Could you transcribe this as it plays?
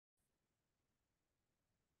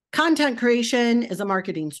content creation is a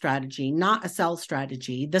marketing strategy, not a sales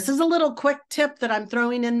strategy. This is a little quick tip that I'm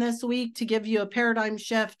throwing in this week to give you a paradigm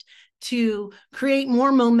shift to create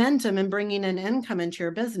more momentum and bringing in income into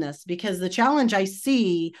your business. Because the challenge I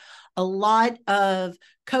see a lot of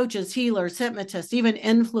coaches, healers, hypnotists, even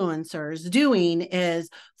influencers doing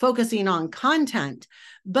is focusing on content,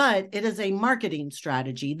 but it is a marketing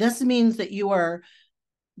strategy. This means that you are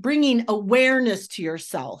bringing awareness to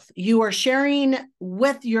yourself. You are sharing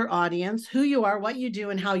with your audience who you are, what you do,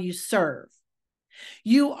 and how you serve.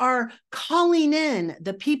 You are calling in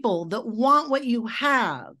the people that want what you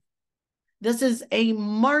have. This is a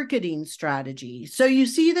marketing strategy. So you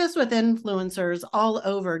see this with influencers all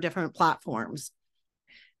over different platforms.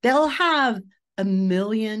 They'll have 1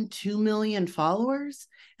 million, 2 million followers,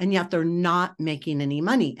 and yet they're not making any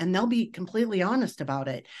money. And they'll be completely honest about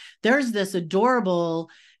it. There's this adorable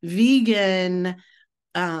vegan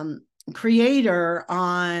creator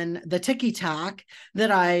on the TikTok that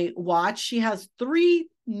I watch. She has 3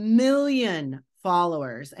 million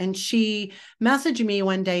followers. And she messaged me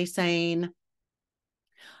one day saying,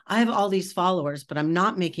 I have all these followers, but I'm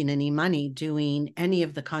not making any money doing any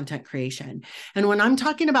of the content creation. And when I'm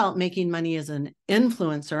talking about making money as an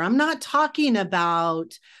influencer, I'm not talking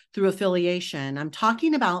about through affiliation. I'm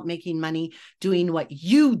talking about making money doing what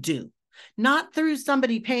you do, not through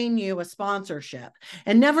somebody paying you a sponsorship.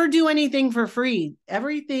 And never do anything for free.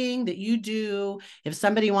 Everything that you do, if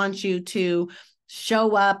somebody wants you to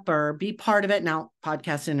show up or be part of it. Now,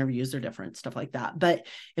 podcast interviews are different, stuff like that. But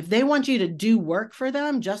if they want you to do work for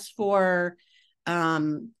them just for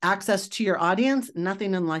access to your audience,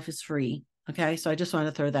 nothing in life is free. Okay. So I just want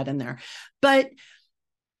to throw that in there. But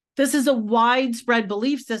this is a widespread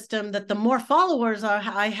belief system that the more followers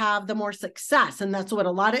I have, the more success. And that's what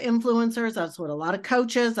a lot of influencers, that's what a lot of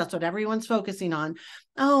coaches, that's what everyone's focusing on.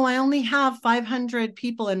 Oh, I only have 500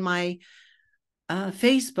 people in my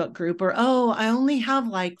Facebook group, or, oh, I only have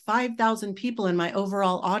like 5,000 people in my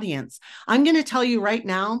overall audience. I'm going to tell you right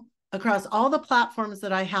now, across all the platforms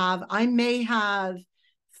that I have, I may have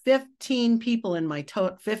 15 people in my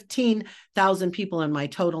 15,000 people in my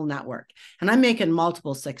total network, and I'm making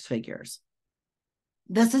multiple 6 figures.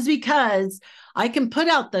 This is because I can put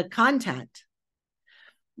out the content,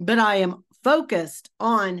 but I am focused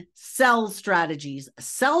on sales strategies.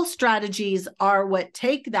 Sales strategies are what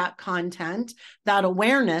take that content, that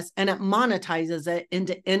awareness, and it monetizes it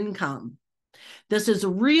into income. This is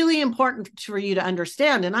really important for you to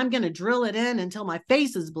understand, and I'm going to drill it in until my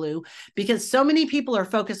face is blue, because so many people are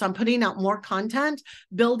focused on putting out more content,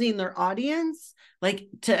 building their audience, like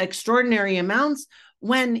to extraordinary amounts,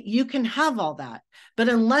 when you can have all that. But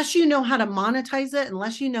unless you know how to monetize it,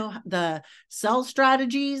 unless you know the sales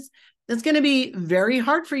strategies, it's going to be very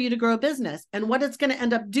hard for you to grow a business. And what it's going to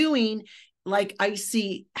end up doing, like I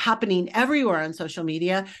see happening everywhere on social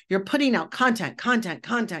media, you're putting out content,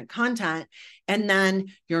 and then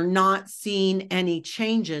you're not seeing any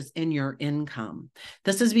changes in your income.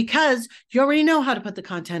 This is because you already know how to put the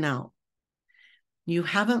content out. You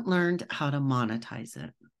haven't learned how to monetize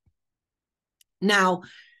it. Now,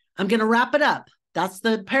 I'm going to wrap it up. That's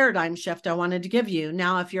the paradigm shift I wanted to give you.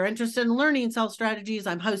 Now, if you're interested in learning sales strategies,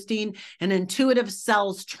 I'm hosting an intuitive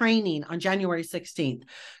sales training on January 16th.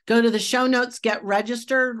 Go to the show notes, get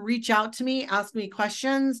registered, reach out to me, ask me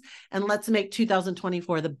questions, and let's make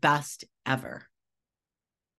 2024 the best ever.